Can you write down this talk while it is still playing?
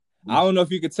I don't know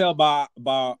if you could tell by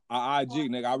our IG,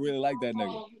 nigga. I really like that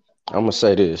nigga. I'm gonna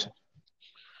say this: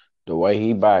 the way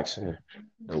he boxing,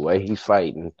 the way he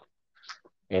fighting,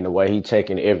 and the way he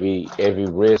taking every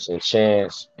risk and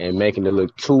chance and making it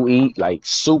look like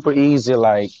super easy.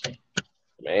 Like,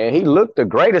 man, he looked the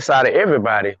greatest out of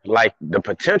everybody. Like the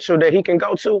potential that he can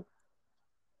go to.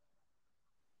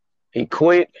 He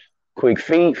quick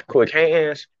feet, quick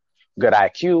hands, good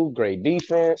IQ, great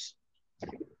defense.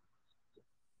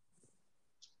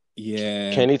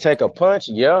 Yeah. Can he take a punch?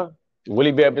 Yeah. Will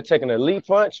he be able to take an elite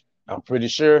punch? I'm pretty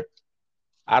sure.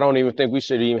 I don't even think we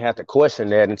should even have to question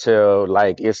that until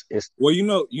like it's. Well,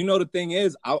 the thing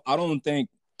is, I don't think,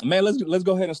 man. Let's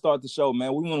go ahead and start the show,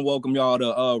 man. We want to welcome y'all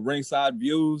to Ringside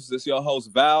Views. This is your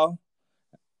host Val.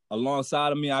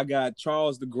 Alongside of me, I got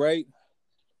Charles the Great.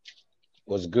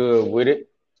 Was good with it.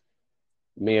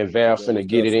 Me and Val finna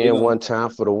get it in one time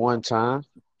for the one time.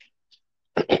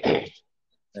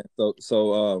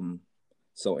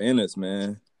 So Ennis,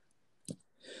 man.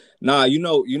 Nah, I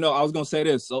was gonna say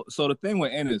this. So the thing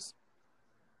with Ennis,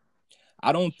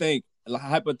 I don't think,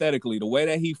 hypothetically, the way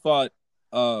that he fought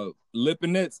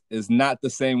Lipinets is not the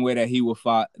same way that he would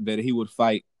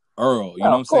fight Earl. You know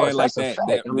what I'm saying? Like that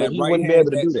right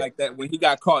hand, like that when he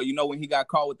got caught. When he got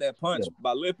caught with that punch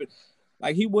by Lipin,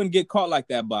 like he wouldn't get caught like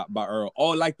that by Earl.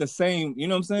 Or like the same, you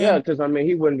know what I'm saying? Yeah, because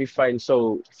he wouldn't be fighting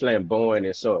so flamboyant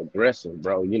and so aggressive,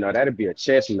 bro. That'd be a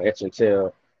chess match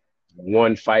until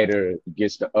one fighter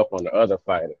gets the up on the other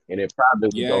fighter, and it probably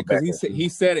would go back. He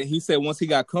said it. He said once he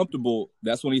got comfortable,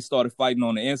 that's when he started fighting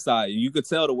on the inside. You could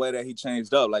tell the way that he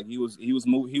changed up. Like he was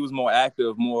more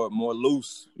active, more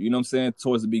loose. You know what I'm saying?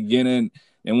 Towards the beginning,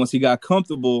 and once he got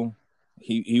comfortable,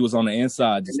 he was on the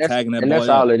inside, just tagging that. And boy that's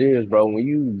up. all it is, bro. When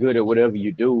you good at whatever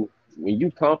you do, when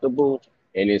you comfortable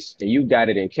and you got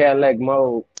it in Cadillac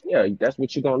mode, yeah, that's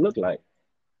what you're gonna look like.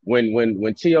 When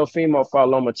Teofimo fought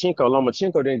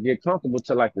Lomachenko didn't get comfortable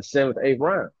till like the 7th, 8th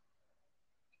round.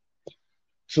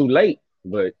 Too late,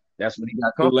 but that's when he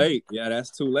got comfortable. Too late, yeah,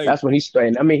 that's too late. That's when he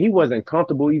started. I mean, he wasn't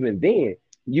comfortable even then.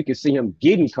 You could see him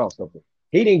getting comfortable.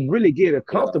 He didn't really get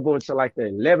comfortable until like the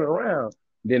 11th round.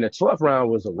 Then the 12th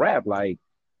round was a wrap. Like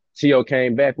Teo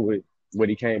came back with what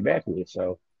he came back with.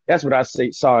 So that's what I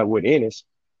saw with Ennis.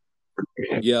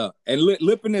 Yeah, and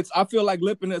Lipinets, I feel like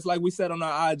Lipinets, like we said on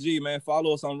our IG, man,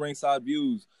 follow us on Ringside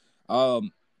Views. I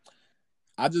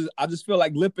just feel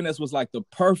like Lipinets was like the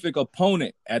perfect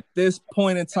opponent at this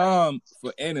point in time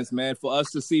for Ennis, man, for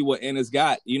us to see what Ennis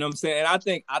got. You know what I'm saying? And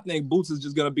I think Boots is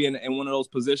just gonna be in one of those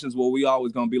positions where we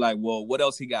always gonna be like, well, what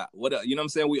else he got? What else? You know what I'm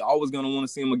saying? We always gonna want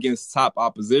to see him against top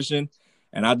opposition.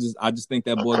 And I just think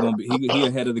that boy gonna be he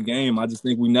ahead of the game. I just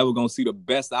think we never gonna see the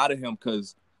best out of him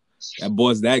because that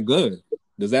boy's that good.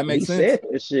 Does that make sense? He said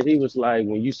this shit. He was like,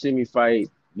 when you see me fight,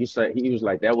 he was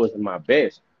like, that wasn't my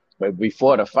best. But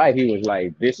before the fight, he was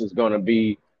like, this is going to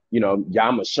be, y'all, I'm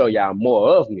going to show y'all more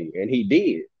of me. And he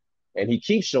did. And he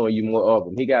keeps showing you more of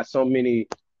him. He got so many,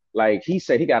 like he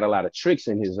said, he got a lot of tricks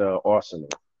in his arsenal.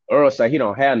 Earl said he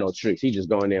don't have no tricks. He just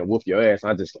go in there and whoop your ass.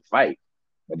 I just can fight.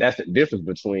 But that's the difference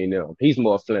between them. He's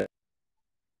more flamboyant.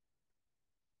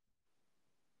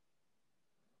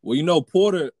 Well,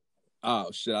 Porter,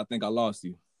 oh shit, I think I lost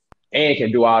you. And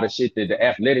can do all the shit the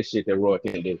athletic shit that Roy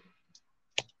can do.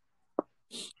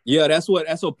 Yeah, that's what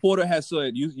Porter has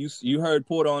said. You heard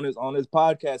Porter on his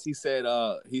podcast. He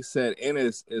said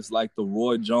Ennis is like the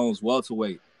Roy Jones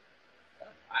welterweight.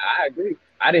 I agree.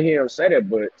 I didn't hear him say that,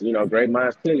 but great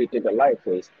minds clearly think alike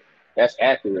because that's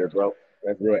accurate, bro.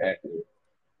 That's real accurate.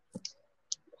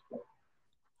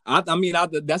 I mean,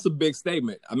 that's a big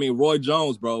statement. I mean, Roy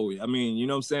Jones, bro. I mean, you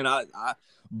know what I'm saying?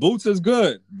 Boots is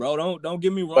good, bro. Don't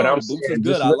get me wrong. But I'm Boots saying, is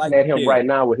good. just looking at him right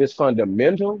now with his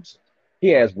fundamentals, he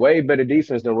has way better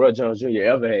defense than Roy Jones Jr.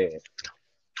 ever had.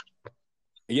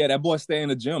 Yeah, that boy stay in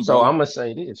the gym, bro. So I'm gonna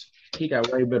say this: he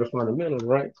got way better fundamentals,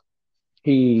 right?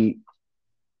 He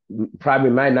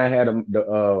probably might not have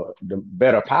the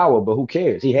better power, but who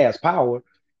cares? He has power.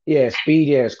 He has speed.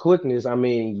 He has quickness. I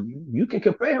mean, you can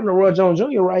compare him to Roy Jones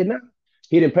Jr. right now.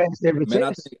 He didn't pass every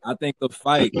test. I think the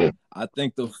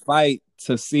fight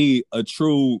to see a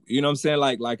true, you know what I'm saying,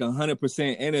 like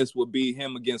 100% Ennis would be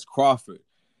him against Crawford.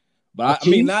 But I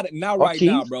mean, not right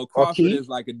now, bro. Crawford is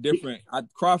like a different.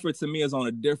 Crawford to me is on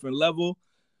a different level.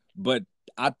 But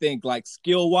I think like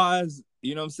skill wise,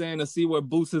 you know what I'm saying, to see where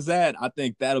Boots is at, I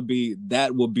think that will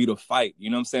be the fight. You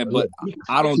know what I'm saying? But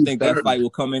I don't think that fight will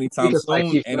come anytime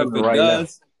soon. And if it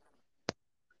does,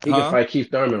 he can fight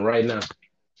Keith Thurman right now.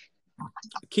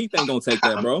 Keith ain't gonna take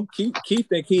that, bro. Keith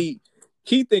think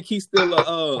he's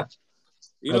still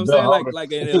You know what I'm saying?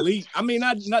 Like an elite. I mean,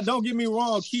 not don't get me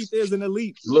wrong. Keith is an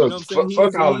elite. You know Look, what I'm saying?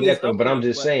 fuck all of He is that though. up But I'm there.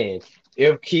 just But saying,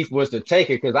 if Keith was to take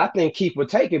it, because I think Keith would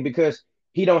take it because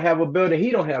he don't have a belt and he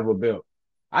don't have a belt.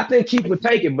 I think Keith would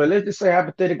take it, but let's just say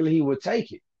hypothetically he would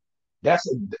take it. That's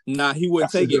a nah, he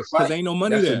wouldn't that's a take good it because fight. ain't no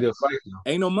money That's a there. good fight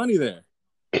Ain't no money there.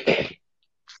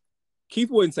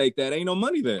 Keith wouldn't take that. Ain't no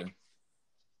money there.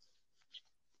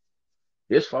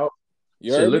 His fault.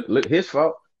 You Shit, heard me? look, his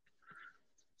fault.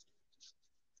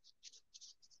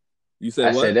 You said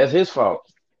I said what? that's his fault.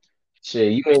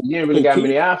 Shit, you ain't really Who, got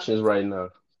many Keith? options right now.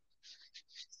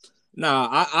 Nah,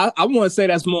 I want to say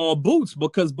that's more on Boots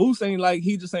because Boots ain't like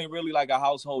he just ain't really like a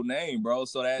household name, bro.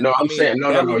 So that No, I I'm mean saying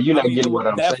that no. would You're I not mean getting what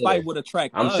I'm that saying. fight would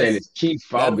attract I'm saying us. it's Keith's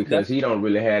fault That because he don't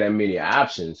really have that many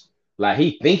options. Like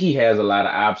he think he has a lot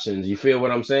of options. You feel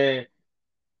what I'm saying?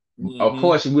 Of mm-hmm.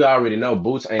 course, we already know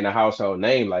Boots ain't a household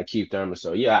name like Keith Thurman.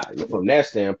 So yeah, from that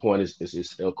standpoint,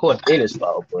 it's of course in his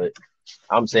fault. But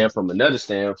I'm saying from another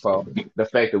standpoint, the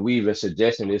fact that we even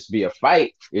suggesting this be a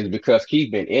fight is because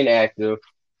Keith been inactive.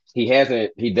 He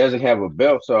doesn't have a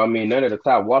belt. So I mean, none of the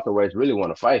top welterweights really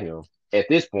want to fight him at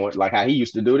this point, like how he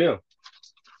used to do them.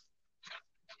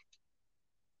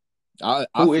 I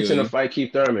Who feel itching to you. fight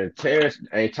Keith Thurman? Terrence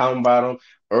ain't talking about him.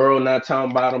 Earl not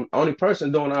talking about him. Only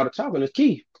person doing all the talking is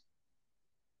Keith.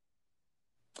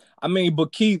 I mean,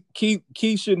 but Keith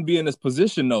shouldn't be in this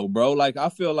position though, bro. Like He I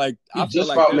feel just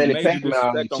like fought there's Manny major Pacquiao in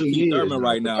disrespect on Keith 2 years Thurman now.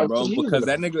 right now, bro. 2 years Because ago.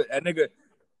 that nigga,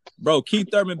 bro, Keith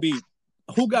Thurman beat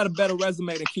who got a better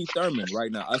resume than Keith Thurman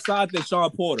right now? Aside than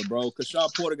Sean Porter, bro, because Sean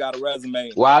Porter got a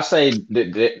resume. Well, I say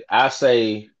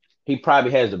he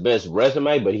probably has the best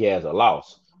resume, but he has a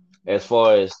loss. As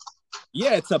far as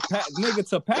Yeah, to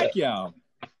yeah, Pacquiao.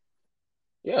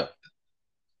 yeah.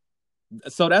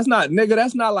 So that's not nigga.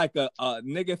 That's not like a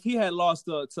nigga. If he had lost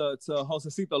to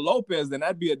Josecito Lopez, then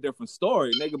that'd be a different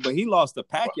story, nigga. But he lost to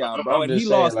Pacquiao, bro, I'm and just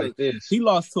saying like this. he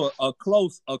lost to a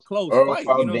close Earl fight. You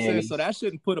fought know what I'm saying? Danny. So that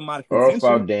shouldn't put him out of Earl fought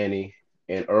contention. Danny,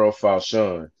 and Earl fought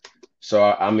Sean. So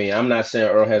I mean, I'm not saying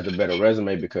Earl has a better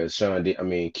resume because Sean did. I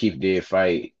mean, Keith did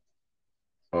fight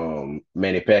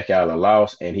Manny Pacquiao and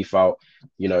lost, and he fought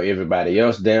everybody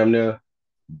else damn near.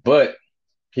 But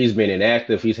he's been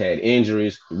inactive. He's had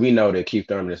injuries. We know that Keith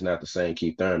Thurman is not the same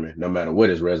Keith Thurman, no matter what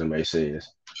his resume says.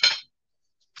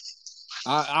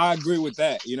 I agree with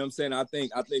that. You know what I'm saying? I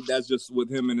think that's just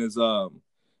with him and his Yeah,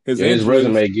 his injuries.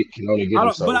 resume can only get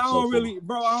him But I so don't far. really,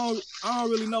 bro. I don't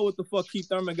really know what the fuck Keith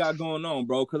Thurman got going on,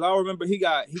 bro. Because I remember he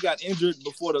got injured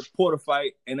before the Porter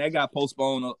fight, and that got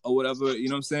postponed or whatever. You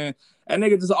know what I'm saying? That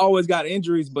nigga just always got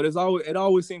injuries, but it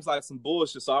always seems like some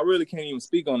bullshit. So I really can't even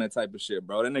speak on that type of shit,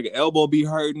 bro. That nigga elbow be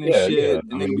hurting and Yeah, yeah. shit.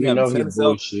 The I nigga mean, be we having know he tennis elbow.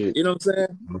 bullshit. You know what I'm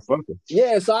saying? Motherfucker.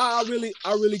 Yeah. So I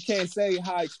really can't say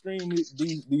how extreme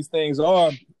these things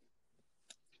are.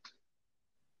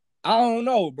 I don't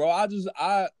know, bro. I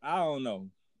don't know.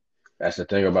 That's the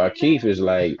thing about Keith is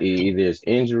like either it's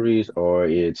injuries or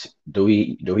it's do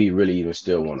he really even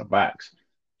still want to box?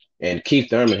 And Keith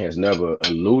Thurman has never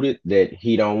alluded that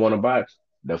he don't want to box.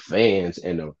 The fans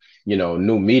and the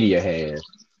new media has,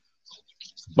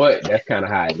 but that's kind of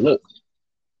how it looks.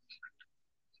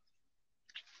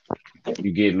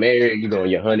 You get married, you go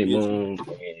on your I get you. honeymoon,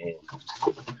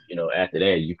 and after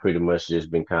that you pretty much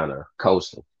just been kind of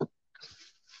coasting.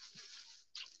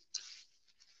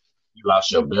 You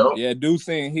lost your belt. Yeah, dude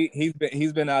seem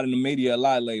he's been out in the media a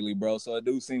lot lately, bro. So it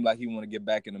do seem like he want to get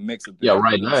back in the mix of Yeah, things.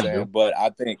 right You know what I'm now you saying? do. But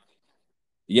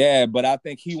I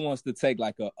think he wants to take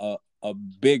like a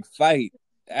big fight.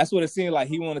 That's what it seems like.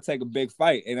 He want to take a big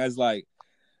fight, and that's like,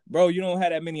 bro, you don't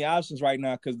have that many options right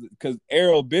now because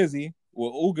Errol busy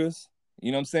with Ugas.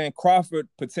 You know what I'm saying? Crawford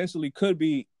potentially could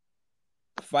be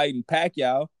fighting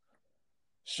Pacquiao.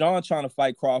 Sean trying to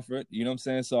fight Crawford, you know what I'm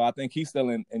saying? So I think he's still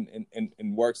in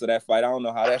works of that fight. I don't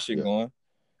know how that shit Yeah. going.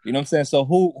 You know what I'm saying? So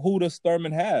who does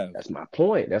Thurman have? That's my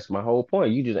point. That's my whole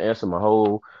point. You just answered my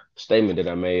whole statement that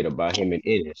I made about him and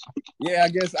Ennis. Yeah,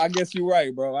 I guess you're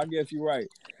right, bro. I guess you're right.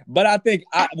 But I think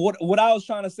what I was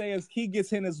trying to say is he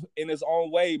gets in his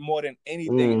own way more than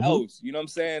anything Mm-hmm. else. You know what I'm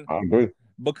saying? I agree.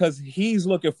 Because he's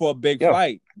looking for a big Yeah.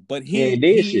 fight, but He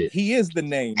did shit. he is the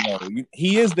name though.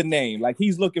 He is the name. Like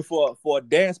he's looking for a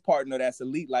dance partner that's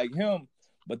elite like him,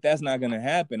 but that's not gonna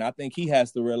happen. I think he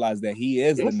has to realize that he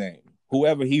is the Yes. name.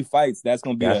 Whoever he fights, that's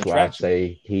gonna be the That's why I attraction.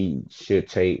 say he should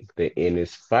take the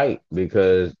Ennis fight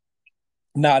because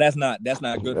No, that's not good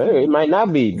for hey, it him. might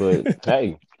not be, but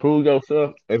hey, prove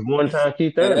yourself as one time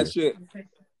Keith Yeah, Thurman.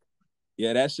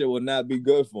 that shit will not be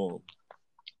good for him.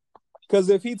 Because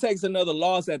if he takes another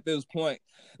loss at this point,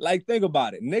 like think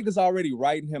about it, niggas already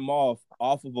writing him off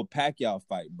of a Pacquiao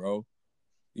fight, bro.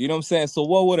 You know what I'm saying? So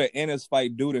what would an Ennis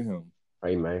fight do to him?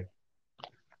 Hey man,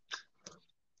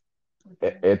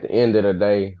 at the end of the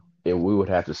day, we would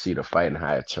have to see the fight and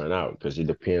how it turn out because it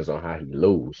depends on how he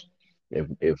lose.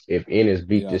 If Ennis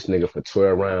beat Yeah. this nigga for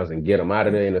 12 rounds and get him out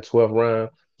of there in the 12th round,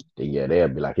 then yeah,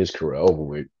 that'd be like his career over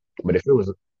with. But if it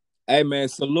was Hey man,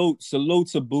 salute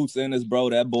to Boots Ennis, bro.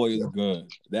 That boy is good.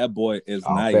 That boy is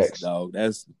all nice, facts, dog.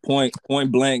 That's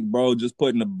point blank, bro. Just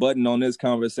putting a button on this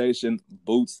conversation.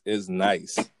 Boots is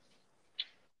nice.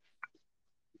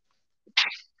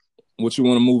 What you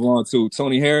want to move on to?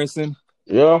 Tony Harrison.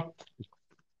 yeah.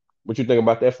 What you think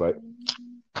about that fight?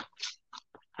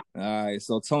 All right,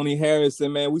 so Tony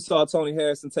Harrison, man, we saw Tony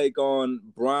Harrison take on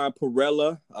Brian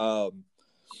Perella.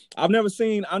 I've never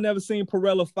seen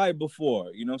Perella fight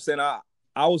before. You know what I'm saying?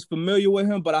 I was familiar with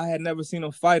him, but I had never seen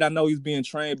him fight. I know he's being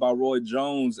trained by Roy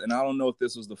Jones, and I don't know if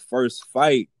this was the first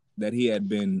fight that he had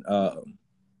been Yeah,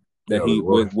 that he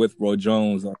Roy. with Roy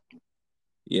Jones.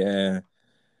 Yeah.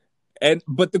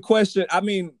 But the question, I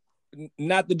mean,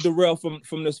 not to derail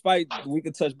from this fight, we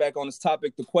could touch back on this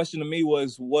topic. The question to me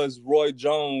was Roy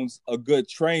Jones a good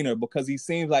trainer? Because he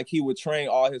seems like he would train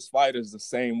all his fighters the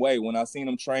same way. When I seen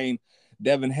him train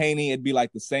Devin Haney, it'd be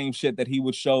like the same shit that he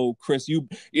would show you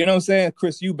know what I'm saying?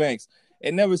 Chris Eubanks.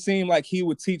 It never seemed like he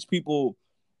would teach people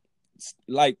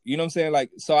like, you know what I'm saying?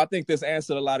 Like, so I think this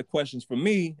answered a lot of questions for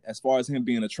me as far as him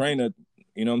being a trainer.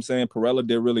 You know what I'm saying? Perella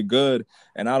did really good,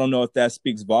 and I don't know if that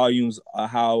speaks volumes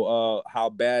how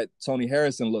bad Tony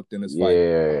Harrison looked in this fight.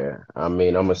 Yeah, I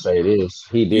mean, I'm gonna say this.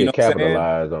 He You know did what I'm saying?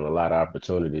 capitalize on a lot of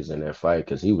opportunities in that fight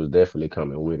because he was definitely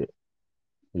coming with it.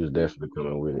 He was definitely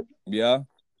coming with it. Yeah,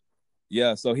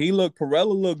 yeah. So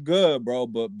Perella looked good, bro,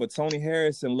 but Tony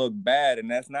Harrison looked bad, and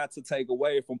that's not to take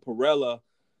away from Perella.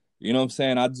 You know what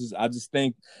I'm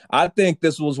saying? I think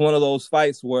this was one of those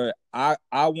fights where I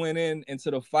went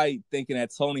into the fight thinking that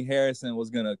Tony Harrison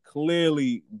was gonna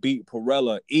clearly beat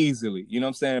Perella easily. You know what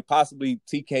I'm saying? Possibly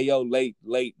TKO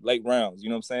late rounds. You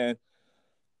know what I'm saying?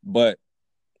 But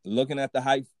looking at the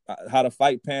hype, how the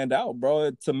fight panned out, bro,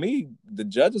 to me the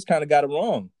judges kind of got it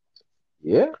wrong.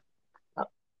 Yeah,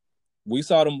 We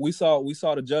saw them. We saw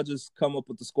the judges come up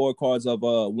with the scorecards of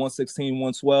 116,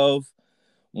 112,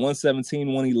 117,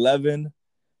 111.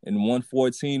 And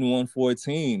 114,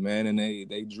 114, man, and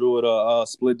they drew it a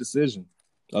split decision,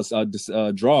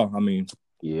 a draw. I mean,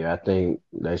 yeah. I think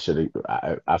they should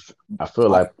have. I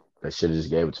feel I, like they should have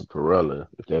just gave it to Perella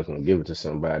if they was gonna give it to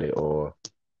somebody. Or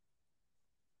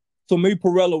to me,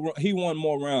 Perella he won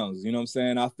more rounds. You know what I'm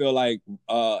saying? I feel like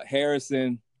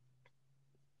Harrison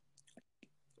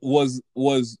was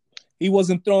he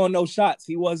wasn't throwing no shots.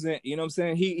 He wasn't. You know what I'm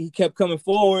saying? He kept coming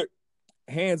forward,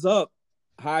 hands up,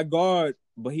 high guard,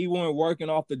 but he wasn't working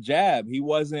off the jab. He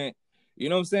wasn't. You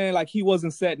know what I'm saying? Like he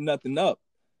wasn't setting nothing up.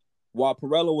 While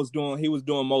Perella he was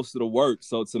doing most of the work.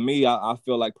 So to me, I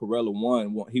feel like Perella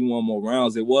won. He won more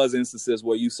rounds. It was instances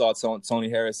where you saw Tony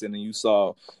Harrison and you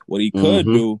saw what he could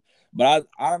mm-hmm. do. But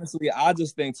I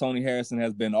just think Tony Harrison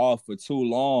has been off for too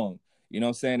long. You know what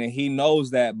I'm saying? And he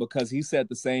knows that because he said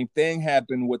the same thing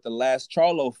happened with the last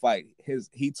Charlo fight.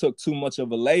 He took too much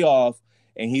of a layoff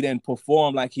and he didn't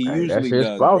perform like he Hey, that's usually his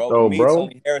does, fault bro. To though, me, bro.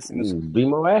 Be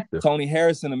more active. Tony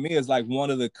Harrison to me is like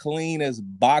one of the cleanest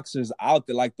boxers out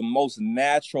there, like the most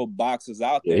natural boxers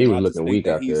out Yeah, there. he And was I just looking think weak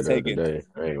that out there the other day.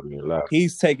 I ain't gonna even lie.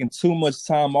 he's taking too much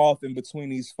time off in between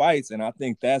these fights, and I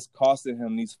think that's costing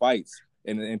him these fights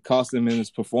and costing him in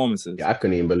his performances. Yeah, I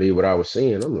couldn't even believe what I was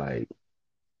seeing. I'm like,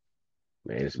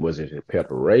 man, was it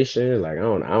preparation? Like, I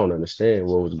don't understand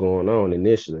what was going on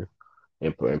initially.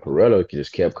 And Perella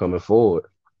just kept coming forward.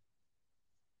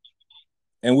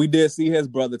 And we did see his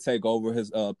brother take over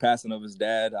his passing of his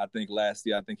dad. I think last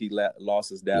year. I think he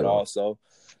lost his dad Yeah, also.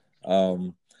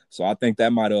 So I think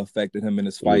that might have affected him in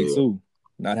his fight yeah, too,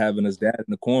 not having his dad in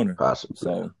the corner. possibly.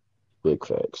 So Big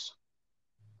facts.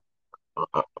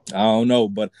 I don't know,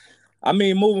 but I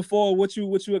mean, moving forward, what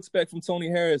you expect from Tony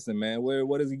Harrison, man?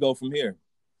 Where does he go from here?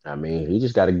 I mean, he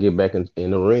just got to get back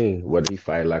in the ring, whether he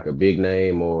fight like a big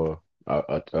name or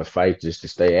a fight just to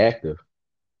stay active.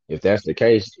 If that's the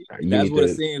case, you That's need what it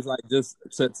to seems like. Just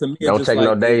to me, it's don't just take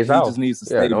no like days he off. just needs to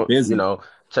Yeah, stay don't, busy.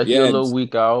 take you a Yeah, little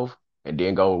week off and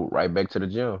then go right back to the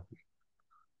gym.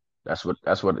 That's what,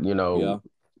 yeah,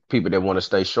 people that want to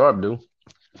stay sharp do.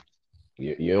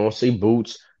 You don't see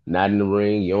Boots not in the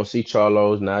ring. You don't see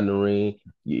Charlos not in the ring.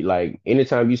 Like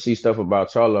anytime you see stuff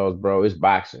about Charlos, bro, it's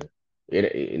boxing.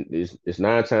 It's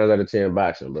 9 times out of 10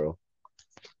 boxing, bro.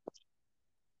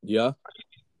 yeah.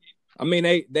 I mean,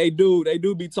 they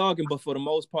do be talking, but for the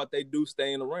most part, they do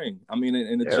stay in the ring. I mean,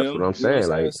 in the Yeah, that's what gym, I'm you know what saying. I'm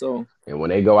saying? Like, So and when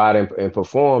they go out and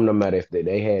perform, no matter if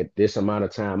they had this amount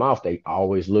of time off, they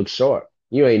always look sharp.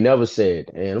 You ain't never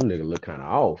said, "Man, them niggas look kind of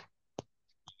off."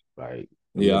 Like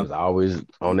them Yeah. niggas always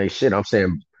on their shit. I'm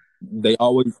saying They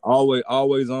always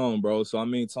on, bro. So I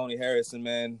mean, Tony Harrison,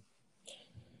 man,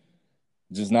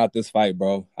 just not this fight,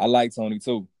 bro. I like Tony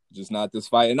too, just not this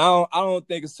fight. And I don't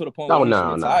think it's to the point where no, he should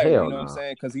no, no, retire. You hell know what I'm no.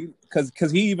 saying?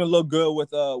 Because he even looked good with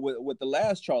the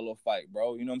last Charlo fight,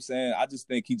 bro. You know what I'm saying? I just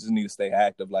think he just need to stay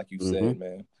active, like you Mm-hmm. said,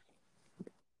 man.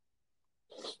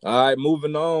 All right,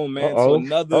 moving on, man, to Uh-oh.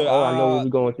 another. Uh-oh, I know where we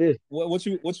going with this. What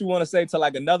you want to say to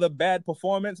like another bad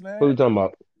performance, Who man? you talking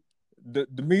about?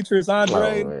 Demetrius Oh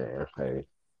Andrade. man, hey.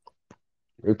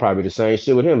 It's probably the same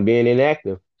shit with him being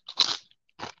inactive.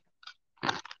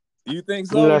 You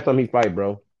think When the last so? time he fight,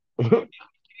 bro?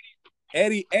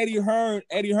 Eddie Hearn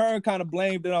kind of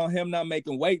blamed it on him not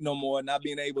making weight no more, not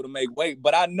being able to make weight.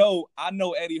 But I know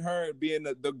Eddie Hearn being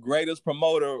the greatest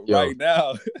promoter Yo, right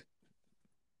now.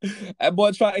 That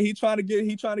boy trying to get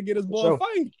his for boy a sure.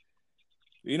 fight.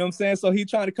 You know what I'm saying? So he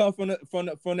trying to come from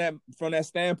that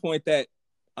standpoint that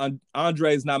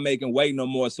Andre's not making weight no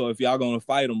more. So if y'all gonna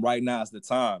fight him right now, it's the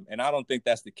time. And I don't think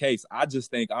that's the case. I just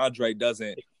think Andre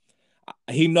doesn't.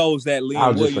 He knows that I Liam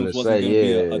was just Williams gonna wasn't say, gonna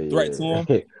be a threat to yeah, him.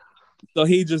 yeah. So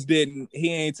he just didn't.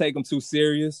 He ain't take him too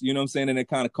serious. You know what I'm saying? And it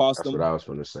kind of cost That's what him. I was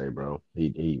gonna say, bro.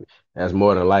 He that's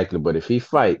more than likely. But if he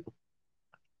fight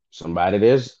somebody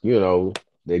that's,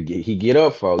 he get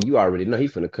up for, you already know he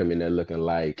finna come in there looking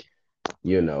like,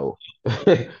 you know.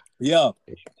 Yeah,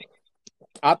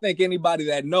 I think anybody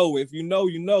that know, if you know,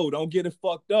 you know. Don't get it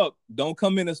fucked up. Don't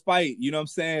come in this fight. You know what I'm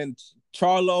saying?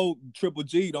 Charlo, Triple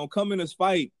G, don't come in this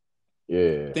fight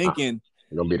Yeah. thinking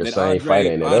Gonna be the that same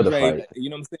fighter in that other Andre, fight. you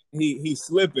know what I'm saying? He's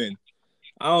slipping.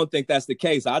 I don't think that's the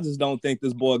case. I just don't think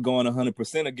this boy going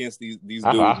 100% against these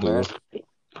I dudes, feel man.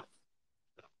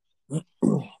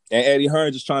 And Eddie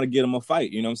Hearn just trying to get him a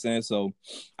fight. You know what I'm saying? So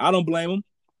I don't blame him,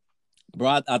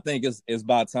 bro. I think it's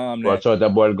about time Bro, I thought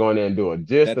that boy was going there and doing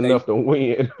just that they. enough to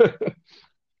win.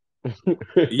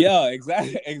 Yeah,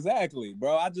 exactly,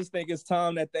 bro. I just think it's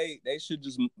time that they should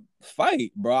just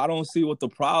fight, bro. I don't see what the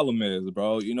problem is,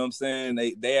 bro. You know what I'm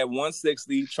saying? They at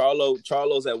 160.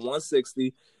 Charlo's at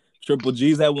 160. Triple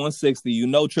G's at 160. You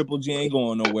know Triple G ain't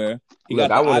going nowhere. He Look,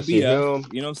 got I the want to see IBF. him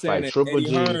You know what I'm saying? fight And Triple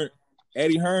G.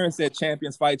 Eddie Hearn said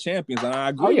champions fight champions, and I Oh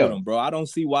agree with yeah. him, bro. I don't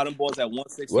see why them boys at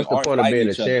 160 What's the aren't point of fighting being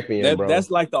a each other. champion, bro? That's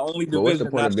like the only But what's the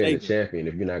division point of not being a shaking. champion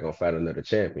if you're not gonna fight another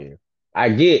champion? I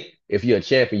get if you're a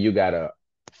champion, you gotta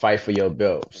fight for your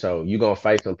belt. So you're gonna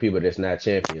fight some people that's not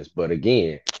champions. But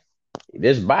again,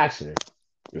 this boxing,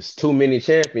 there's too many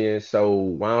champions, so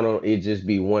why don't it just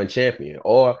be one champion?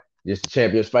 Or just the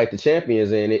champions fight the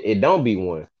champions and it don't be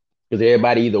one. Because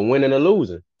everybody either winning or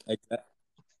losing.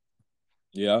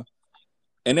 Yeah.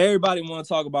 And everybody want to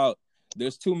talk about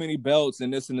there's too many belts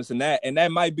and this and that. And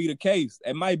that might be the case.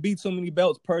 It might be too many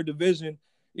belts per division.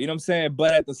 You know what I'm saying?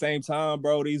 But at the same time,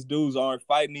 bro, these dudes aren't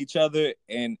fighting each other.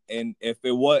 And if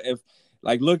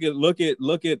like look at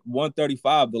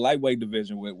 135, the lightweight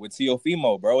division with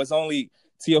Teofimo, bro. It's only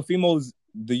Teofimo's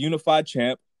the unified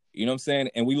champ. You know what I'm saying?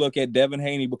 And we look at Devin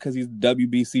Haney because he's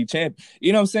WBC champ.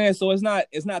 You know what I'm saying? So it's not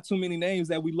too many names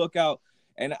that we look out.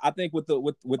 And I think with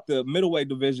the middleweight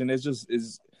division, it's just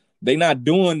they not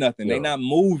doing nothing. They Yeah. not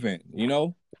moving, you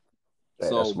know? That's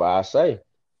So why I say,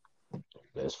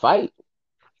 let's fight.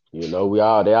 They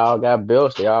all got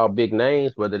belts. They all big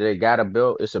names. Whether they got a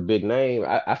belt, it's a big name.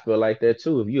 I feel like that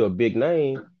too. If you're a big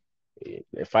name,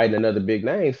 and fighting another big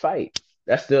name, fight.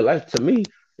 That's still like to me,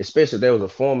 especially if there was a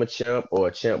former champ or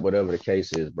a champ, whatever the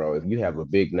case is, bro. If you have a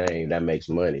big name, that makes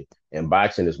money. And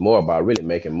boxing is more about really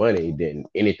making money than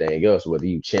anything else, whether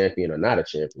you champion or not a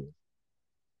champion.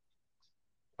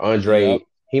 yeah. Andre,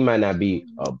 he might not be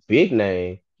a big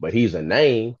name, but he's a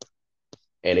name.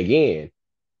 And again,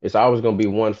 it's always gonna be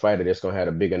one fighter that's gonna have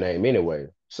a bigger name anyway.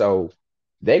 So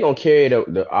they're gonna carry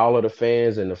all of the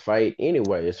fans in the fight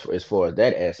anyway, as far as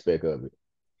that aspect of it.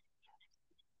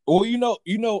 Well, I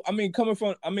mean,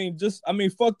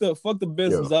 fuck the Yeah.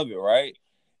 business of it, right?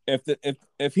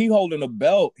 If he holding a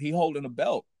belt, he holding a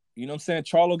belt. You know what I'm saying?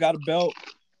 Charlo got a belt,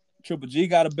 Triple G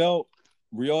got a belt,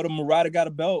 Ryota Murata got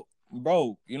a belt,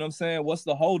 bro. You know what I'm saying? What's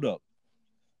the holdup?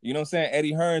 You know what I'm saying?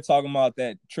 Eddie Hearn talking about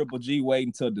that Triple G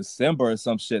waiting till December or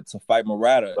some shit to fight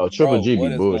Murata. Oh, Triple Bro, G be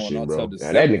what is going bullshit, on till bro. Now that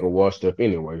December? nigga washed up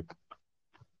anyway.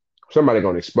 Somebody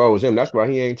gonna expose him. That's why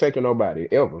he ain't taking nobody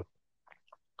ever.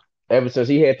 Ever since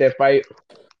he had that fight.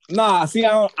 Nah, see,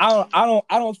 I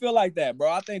don't feel like that,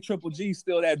 bro. I think Triple G's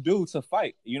still that dude to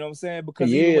fight. You know what I'm saying? Because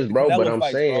He even is, with the bro. But Canelo I'm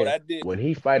fights, bro, saying that did, when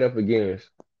he fight up against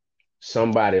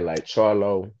somebody like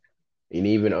Charlo and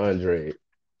even Andre,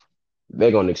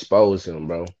 they're gonna expose him,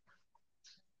 bro.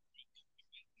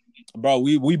 bro.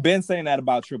 We been saying that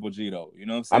about Triple G though. You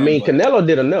know what I'm I saying? mean, But Canelo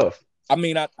did enough. I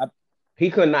mean, he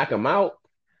couldn't knock him out,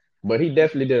 but he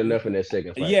definitely did enough in that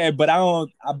second fight. Yeah, but I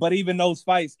don't. But even those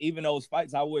fights,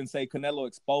 I wouldn't say Canelo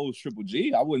exposed Triple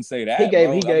G. I wouldn't say He that, gave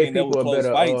bro. he I gave mean, they were people a close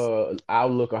better fights.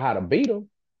 outlook on how to beat him,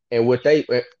 and what they.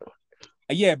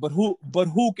 Yeah, but who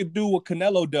could do what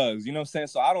Canelo does? You know what I'm saying?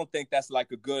 So I don't think that's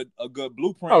like a good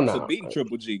blueprint Oh to no, beating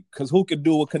Triple G. Because who could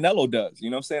do what Canelo does? You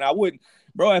know what I'm saying? I wouldn't,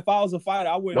 bro. If I was a fighter,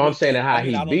 I no, wouldn't I'm look saying at. that I how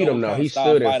mean, he I don't beat know him. what No, kind of he style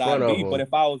stood in fight front I'd of be, him but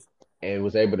if I was, and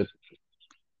was able to.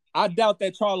 I doubt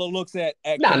that Charlo looks at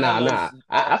Nah. Canelo's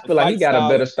I feel like he fight got a style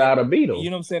better and style to beat him. you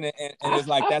know what I'm saying, and it's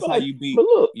like I that's feel how like, you beat. but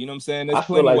look, You know what I'm saying? There's I feel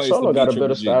plenty like ways to Charlo got beat a better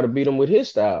Triple style G. to beat him with his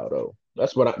style though.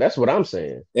 That's what I'm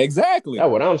saying. Exactly. That's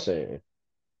what I'm saying.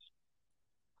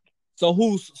 So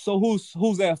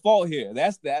who's at fault here?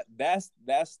 That's Well,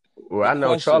 the I know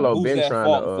question. Charlo Who's been at trying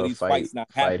fault for to these fights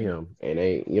not fight happening? him, and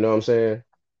ain't, you know what I'm saying?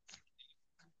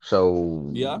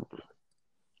 So Yeah.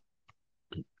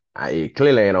 it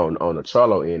clearly ain't on the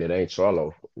Charlo end. It ain't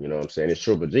Charlo. You know what I'm saying? It's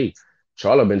Triple G.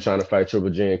 Charlo been trying to fight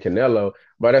Triple G and Canelo,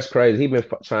 but that's crazy. He been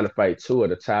trying to fight two of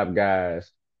the top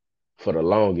guys for the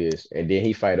longest, and then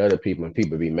he fight other people, and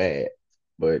people be mad.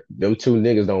 But them two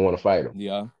niggas don't want to fight him.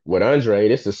 Yeah. With Andre,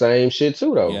 it's the same shit too,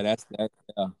 Yeah, though. that's that.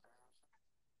 Yeah.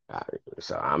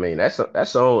 So I mean, that's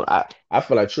on. I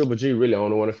feel like Triple G really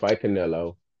only want to fight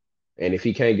Canelo, and if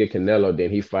he can't get Canelo, then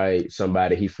he fight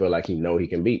somebody he feel like he know he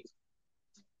can beat.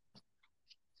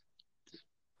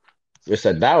 It's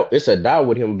a doubt. It's a doubt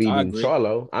with him I beating agree.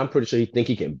 Charlo. I'm pretty sure he think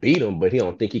he can beat him, but he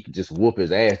don't think he can just whoop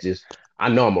his ass. Just I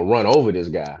know I'm gonna run over this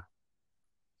guy.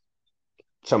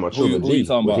 Talking about Triple Who you G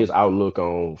talking with about? his outlook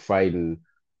on fighting.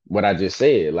 What I just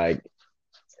said, like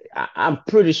I'm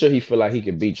pretty sure he feel like he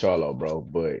could beat Charlo, bro,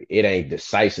 but it ain't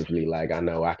decisively. Like I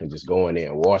know I can just go in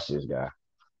there and watch this guy.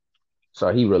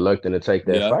 So he reluctant to take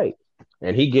that Yeah. fight,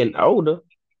 and he getting older.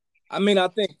 I mean, I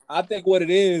think what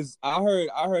it is. I heard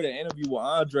an interview with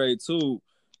Andre too,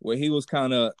 where he was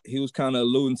kind of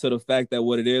alluding to the fact that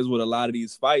what it is with a lot of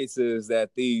these fights is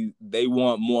that they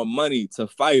want more money to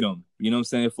fight them. You know what I'm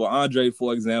saying? For Andre,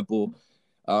 for example,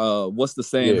 what's the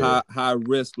saying? Yeah. High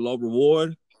risk, low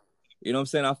reward. You know what I'm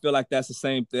saying? I feel like that's the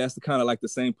same. That's the kind of like the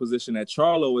same position that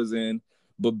Charlo is in.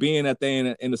 But being that they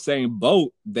in the same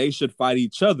boat, they should fight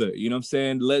each other. You know what I'm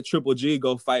saying? Let Triple G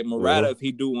go fight Murata Mm-hmm. if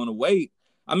he do want to wait.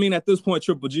 I mean, at this point,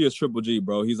 Triple G is Triple G,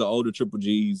 bro. He's an older Triple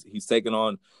G. He's taking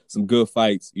on some good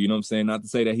fights. You know what I'm saying? Not to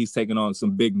say that he's taking on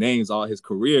some big names all his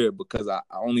career, because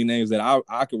only names that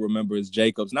I can remember is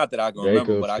Jacobs. Not that I can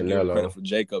remember, but Jacobs, I give him credit Canelo. for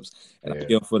Jacobs, and I Yeah.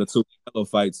 give him for the two Canelo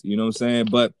fights. You know what I'm saying?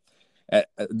 But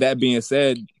that being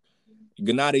said,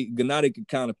 Gennady can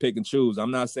kind of pick and choose.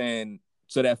 I'm not saying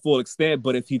to that full extent,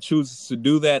 but if he chooses to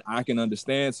do that, I can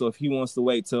understand. So if he wants to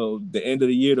wait till the end of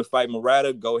the year to fight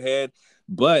Murata, go ahead.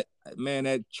 But man,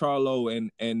 that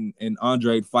Charlo and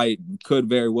Andre fight could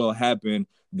very well happen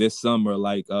this summer,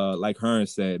 like Hearn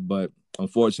said. But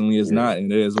unfortunately, it's Yeah. not,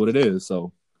 and it is what it is.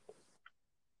 So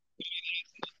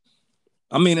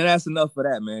I mean, and that's enough for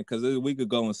that, man. Because we could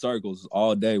go in circles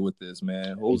all day with this,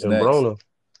 man. Who's Ethan next? Broner,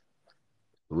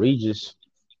 Regis.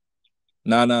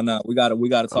 Nah. We gotta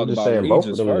I'm talk just about saying both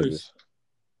of Regis them niggas.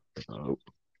 first.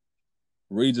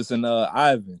 Regis and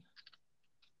Ivan.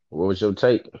 What was your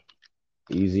take?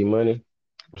 Easy money.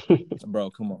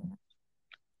 Bro, come on.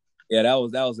 Yeah, that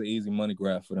was an easy money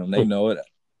grab for them. They know it.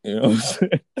 You know what I'm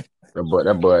saying?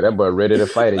 That boy ready to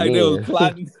fight Like they was again.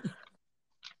 plotting.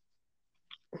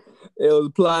 They was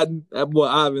plotting. That boy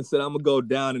Ivan said, I'm gonna go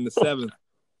down in the 7th.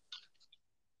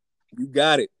 You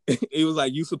got it. He was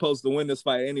like, you supposed to win this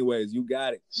fight anyways. You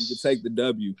got it. You can take the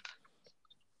W.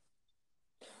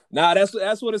 Nah,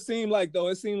 that's what it seemed like though.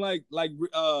 It seemed like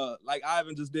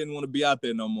Ivan just didn't want to be out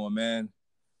there no more, man.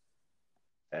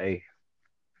 Hey,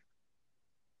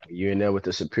 you in there with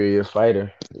the superior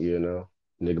fighter, you know.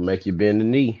 Nigga make you bend the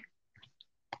knee.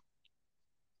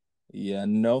 Yeah,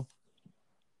 no.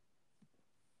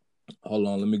 Hold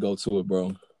on, let me go to it,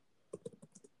 bro.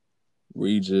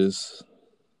 Regis.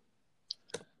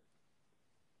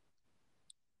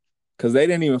 Because they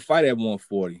didn't even fight at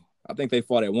 140. I think they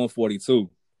fought at 142.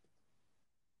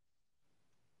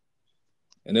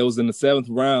 And it was in the 7th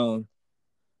round.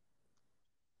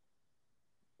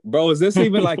 Bro, is this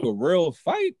even like a real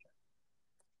fight?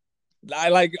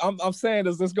 I'm saying,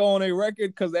 does this go on a record?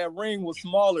 Because that ring was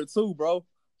smaller too, bro.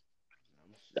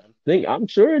 I'm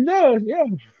sure it does, yeah.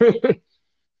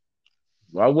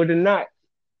 Why would it not?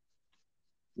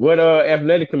 What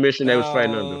athletic commission they was I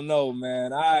fighting under? don't know,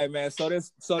 man. All right, man. So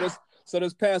this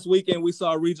past weekend we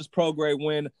saw Regis Prograis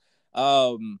win.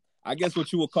 I guess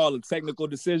what you would call a technical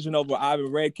decision over Ivan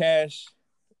Redcash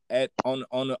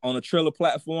on a Triller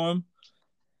platform.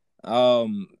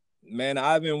 Man,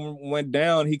 Ivan went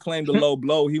down. He claimed a low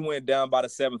blow. He went down by the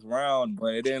 7th round,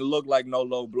 but it didn't look like no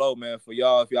low blow, man. For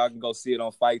y'all, if y'all can go see it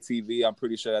on Fight TV, I'm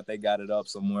pretty sure that they got it up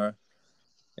somewhere.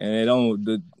 And you know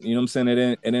what I'm saying?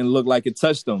 It didn't look like it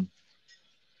touched him.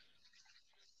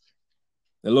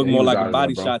 It looked more like a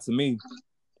body shot to me.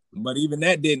 But even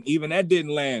that didn't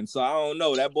land. So I don't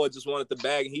know. That boy just wanted the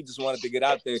bag, and he just wanted to get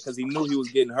out there because he knew he was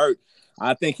getting hurt.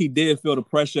 I think he did feel the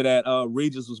pressure that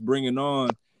Regis was bringing on,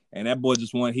 and that boy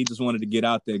just wanted to get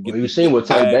out there. You seen what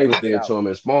Tank Davis did to him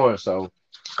in sparring, so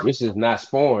this is not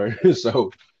sparring.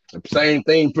 So the same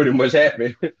thing pretty much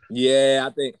happened. Yeah,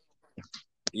 I think.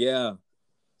 Yeah.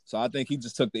 So I think he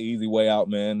just took the easy way out,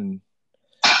 man,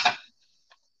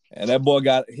 and that boy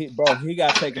got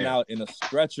taken out in a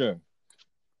stretcher.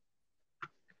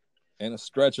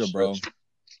 Bro.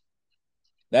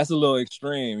 That's a little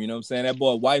extreme, you know what I'm saying? That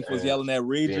boy wife was yelling at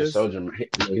Regis. So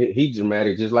he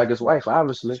dramatic just like his wife,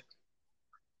 obviously.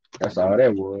 That's all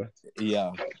that was.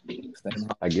 Yeah.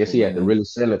 I guess he had to really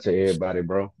sell it to everybody,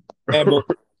 bro.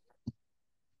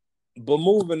 But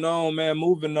moving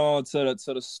on to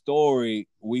the story,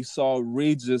 we saw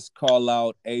Regis call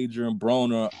out Adrian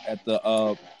Broner at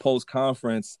the post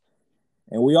conference,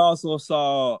 and we also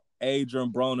saw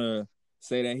Adrian Broner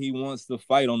say that he wants to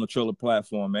fight on the Triller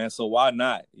platform, man. So why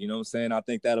not? You know what I'm saying? I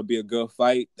think that'll be a good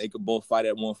fight. They could both fight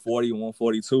at 140 and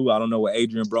 142. I don't know where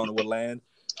Adrian Broner would land.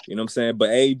 You know what I'm saying? But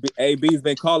AB's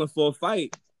been calling for a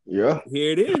fight. Yeah.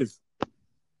 Here it is.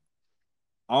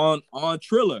 On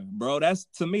Triller, bro.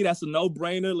 To me, that's a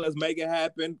no-brainer. Let's make it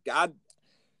happen. I'd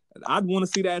want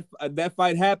to see that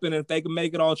fight happen. If they can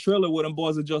make it on Triller with them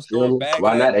boys that just throw back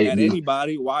at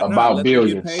anybody, why not? Let them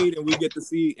get paid and we get to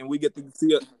see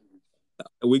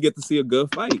a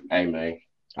good fight. Hey man,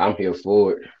 I'm here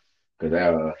for it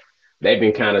because they've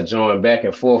been kind of joined back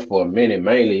and forth for a minute,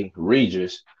 mainly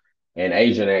Regis and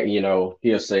Adrian. You know,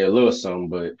 he'll say a little something,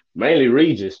 but mainly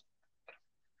Regis.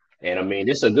 And I mean,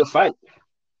 this is a good fight.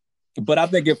 But I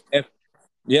think if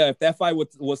that fight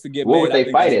was to get what made, would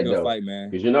they fight at though? Fight, man.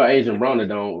 Because you know Adrian Broner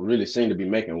don't really seem to be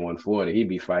making 140. He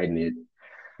be fighting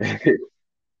it.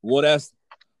 Well, that's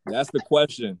the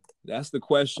question. That's the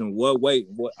question. What weight?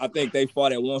 I think they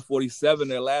fought at 147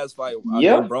 their last fight.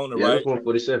 Yeah, Broner, yeah, right?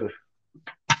 147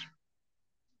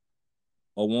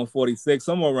 or 146,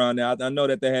 somewhere around there. I know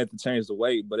that they had to change the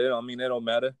weight, but it don't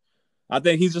matter. I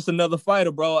think he's just another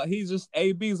fighter, bro. He's just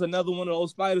AB's another one of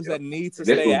those fighters that need to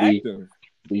stay active.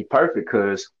 Be perfect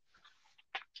because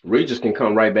Regis can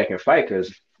come right back and fight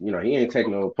because you know he ain't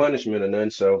taking no punishment or nothing,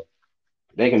 so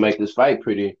they can make this fight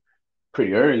pretty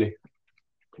early.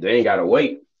 They ain't gotta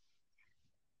wait.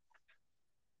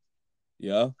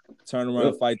 Yeah, turn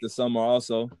around fight this summer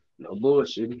also. No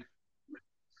bullshit.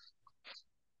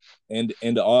 And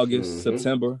into August,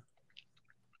 September.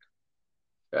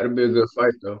 That'll be a good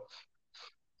fight though.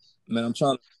 Man, I'm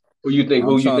trying. Who you think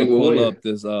will pull win? Up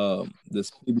this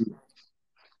PB.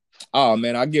 Oh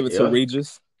man, I give it to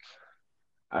Regis.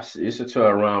 I see it's a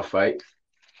 12-round fight.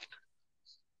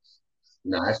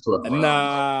 Nah, it's 12 rounds.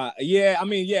 Nah, yeah, I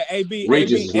mean, yeah, AB.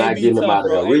 Regis is not getting him out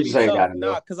of there. Regis ain't got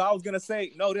enough. Nah, because I was gonna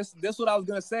say no. This what I was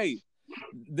gonna say.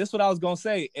 This what I was gonna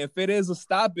say. If it is a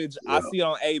stoppage, I see it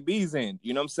on AB's end.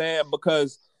 You know what I'm saying?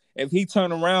 Because if he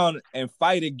turn around and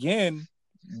fight again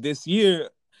this year,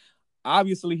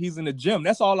 obviously he's in the gym.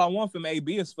 That's all I want from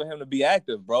AB is for him to be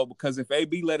active, bro. Because if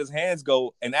AB let his hands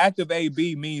go, an active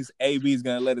AB means AB is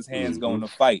gonna let his hands go in the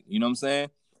fight. You know what I'm saying?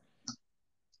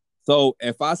 So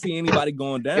if I see anybody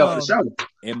going down,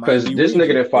 because this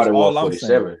nigga that fought at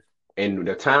 147, and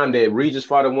the time that Regis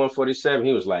fought at 147,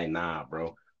 he was like, nah,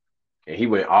 bro. And he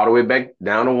went all the way back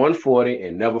down to 140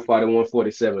 and never fought at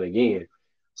 147 again.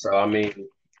 So, I mean,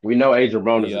 we know Adrian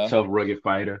Broner is a tough, rugged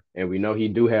fighter, and we know he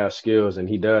do have skills and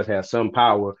he does have some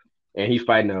power, and he's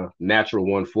fighting a natural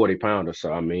 140-pounder.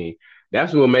 So, I mean,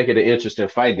 that's what will make it an interesting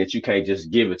fight that you can't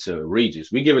just give it to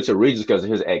Regis. We give it to Regis because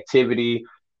of his activity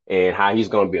and how he's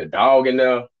going to be a dog in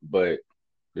there. But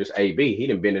this AB, he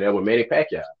done been in there with Manny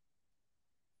Pacquiao.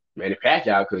 Manny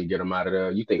Pacquiao couldn't get him out of there.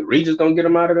 You think Regis going to get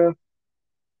him out of there?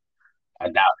 I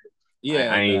doubt it.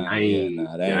 Yeah, I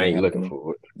ain't looking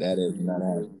for it. That is not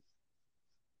happening.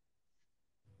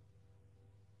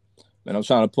 Man, I'm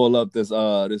trying to pull up this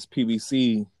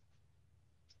PBC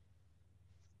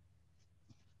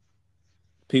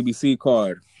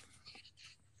card.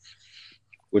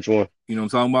 Which one? You know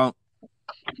what I'm talking about?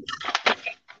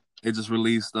 It just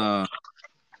released.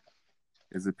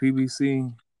 Is it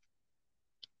PBC?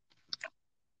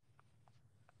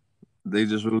 They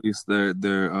just released their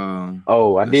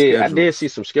I did see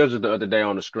some schedules the other day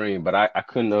on the screen, but I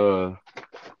couldn't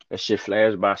that shit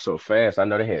flashed by so fast. I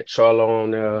know they had Charlo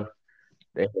on there.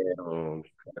 They had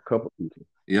a couple people.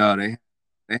 Yeah,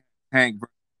 they Tank versus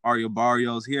Mario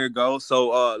Barrios. Here it goes.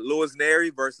 So Luis Neri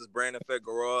versus Brandon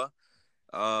Figueroa.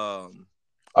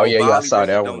 Oh yeah, I O'Malley saw versus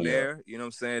that one. Yeah, Donaire. You know what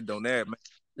I'm saying? Donaire, man.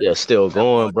 yeah, still That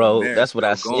boy going, bro. Donaire is That's what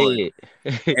I still going.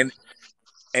 said. And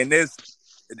and this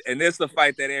and this the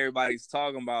fight that everybody's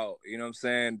talking about. You know what I'm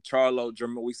saying?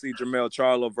 We see Jermell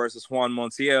Charlo versus Juan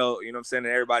Montiel. You know what I'm saying?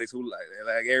 And everybody's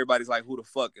like, who the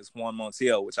fuck is Juan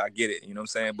Montiel? Which I get it. You know what I'm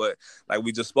saying? But like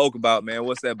we just spoke about, man,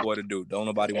 what's that boy to do? Don't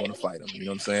nobody want to fight him. You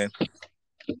know what I'm saying?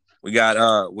 We got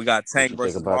What Tank you think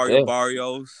versus about Mario that?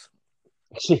 Barrios.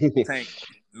 Tank,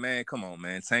 man, come on,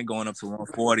 man. Tank going up to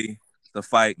 140 to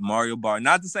fight Mario Bar.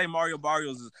 Not to say Mario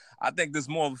Barrios is, I think this is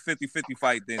more of a 50-50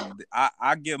 fight than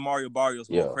I give Mario Barrios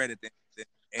more Yeah, credit than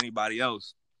anybody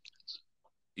else.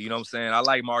 You know what I'm saying? I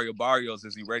like Mario Barrios.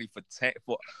 Is he ready for Tank?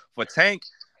 For Tank,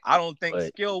 I don't think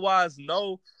but skill wise,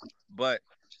 no, but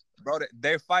bro,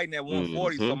 they're fighting at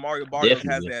 140, so hmm Mario Barrios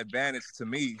has definitely. the advantage to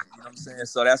me. You know what I'm saying?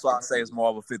 So that's why I say it's more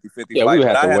of a 50-50 Yeah, we fight. would But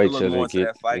have I to had to wait look till more they into get,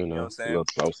 that fight. You know what I'm a saying? little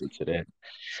closer to that.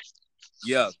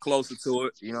 Yeah, closer to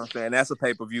it. You know what I'm saying? That's a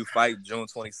pay-per-view fight, June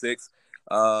 26th.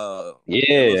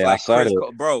 It looks Yeah, I like saw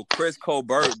that. Chris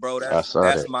Colbert, bro. I saw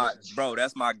that.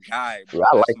 That's my guy, Yeah, bro.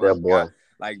 I That's like my that guy. boy,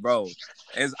 Like, bro,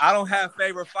 I don't have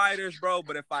favorite fighters, bro,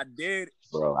 but if I did,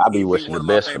 bro. I be he'd be wishing one the of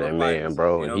my best for favorite that man, fighters.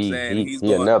 bro. You know And what I'm he saying? And he he's he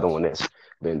going, another one that's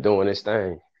been doing his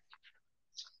thing.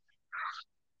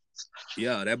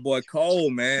 yeah, that boy Cole,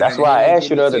 man, That's and he why I ain't asked you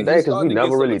getting the other attention. day He's because we starting to get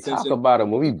never some really talk attention. about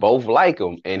him. We both like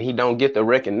him, and he don't get the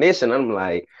recognition. I'm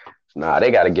like, nah,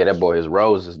 they got to get that boy his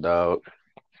roses, dog.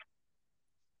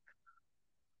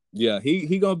 Yeah,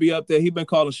 he gonna be up there. He been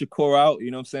calling Shakur out, you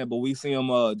know what I'm saying? But we see him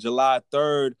July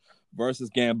 3rd versus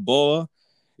Gamboa.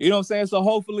 You know what I'm saying? So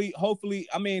hopefully,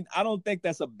 I mean, I don't think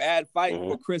that's a bad fight Hmm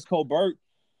for Chris Colbert.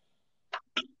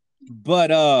 But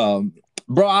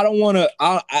bro, I don't want to.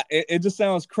 It just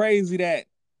sounds crazy that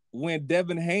when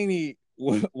Devin Haney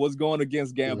was going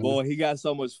against hmm Gamboa, he got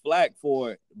so much flack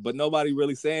for it, but nobody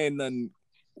really saying nothing.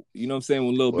 You know what I'm saying?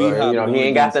 When Lil Well, Beehive he going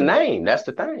ain't got against the him. name. That's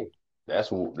the thing. That's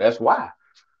why.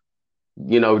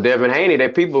 Devin Haney,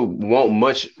 that people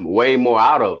want way more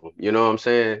out of him. You know what I'm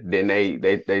saying? Than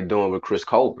they doing with Chris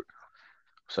Colbert.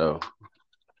 So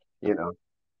you know,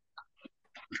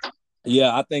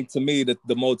 Yeah, I think to me the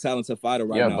more talented fighter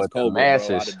right yeah, now is but the Colbert, bro, out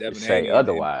masses of Devin say Haney, and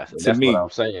otherwise, and to that's what me, I'm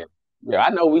saying. Yeah, I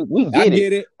know we I get it.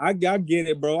 get it. I get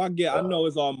it, bro. I Uh, know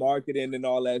it's all marketing and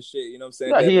all that shit. You know what I'm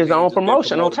saying? yeah, he Devin his Haney own just been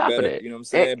promotion on promoted top of better. that. You know what I'm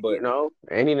And saying? But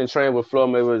and he didn't train with Floyd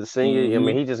Mayweather Senior. I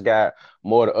mean, he just got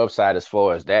more the upside as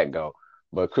far as that go.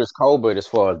 But Chris Colbert, as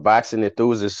far as boxing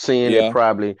enthusiasts, seeing it yeah,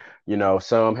 probably,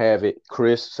 some have it.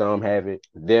 Chris, some have it.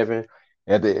 Devin.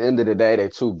 At the end of the day, they're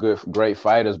two great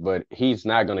fighters, but he's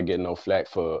not gonna get no flack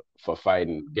for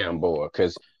fighting Gamboa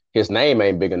because his name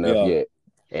ain't big enough yeah, yet.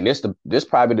 And this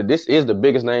is the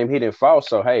biggest name he didn't fought.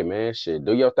 So hey man, shit,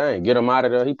 do your thing. Get him out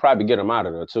of there. He probably get him out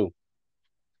of there too.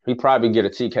 He probably get a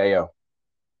TKO.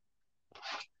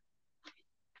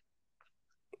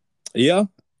 yeah.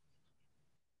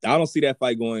 I don't see that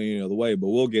fight going any other way, but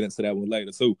we'll get into that one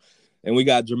later too. And we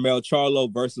got Jermell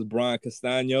Charlo versus Brian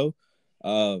Castano. You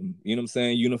know what I'm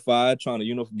saying? Unified, trying to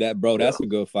unify that, bro. Yeah, That's a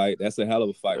good fight. That's a hell of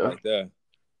a fight yeah. right there.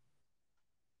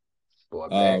 Boy,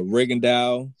 back.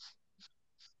 Rigondeaux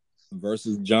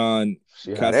versus John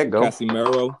See how that go.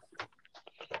 Casimiro.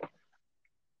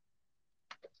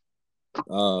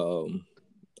 Um,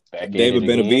 Back at it David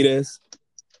again. Benavidez,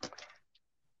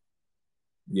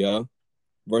 yeah,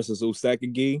 versus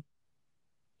Usakagi.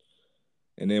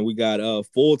 And then we got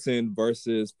Fulton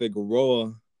versus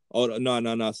Figueroa. Oh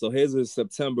no. So his is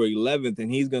September 11th,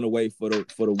 and he's gonna wait for the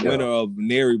Yeah. winner of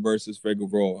Neri versus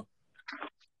Figueroa.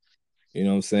 You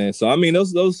know what I'm saying? So I mean,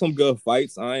 those are some good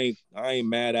fights. I ain't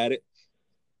mad at it.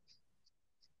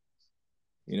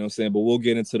 You know what I'm saying? But we'll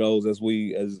get into those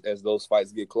as those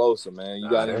fights get closer, man. You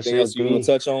Nah, got that's anything else it, you want B.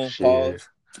 to touch on? Shit. Pause.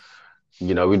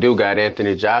 We do got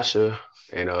Anthony Joshua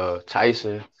and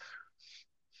Tyson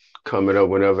coming up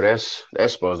whenever that's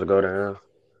supposed to go down.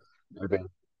 Okay.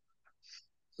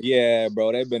 Yeah,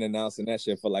 bro, they've been announcing that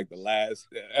shit for like the last.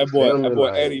 Feel That me? boy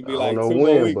Like Eddie I be don't like know two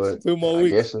more when, weeks, but 2 more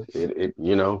weeks. I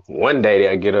guess one day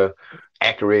they'll get a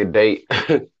accurate date.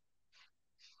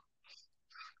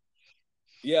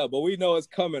 Yeah, but we know it's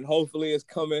coming. Hopefully, it's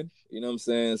coming. You know what I'm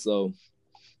saying? So,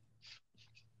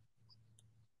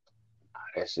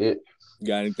 That's it.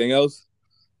 got anything else?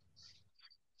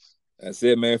 That's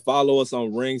it, man. Follow us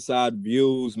on Ringside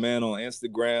Views, man, on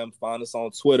Instagram. Find us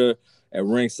on Twitter at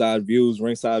Ringside Views.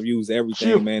 Ringside Views, everything,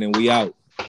 Shit. man. And we out.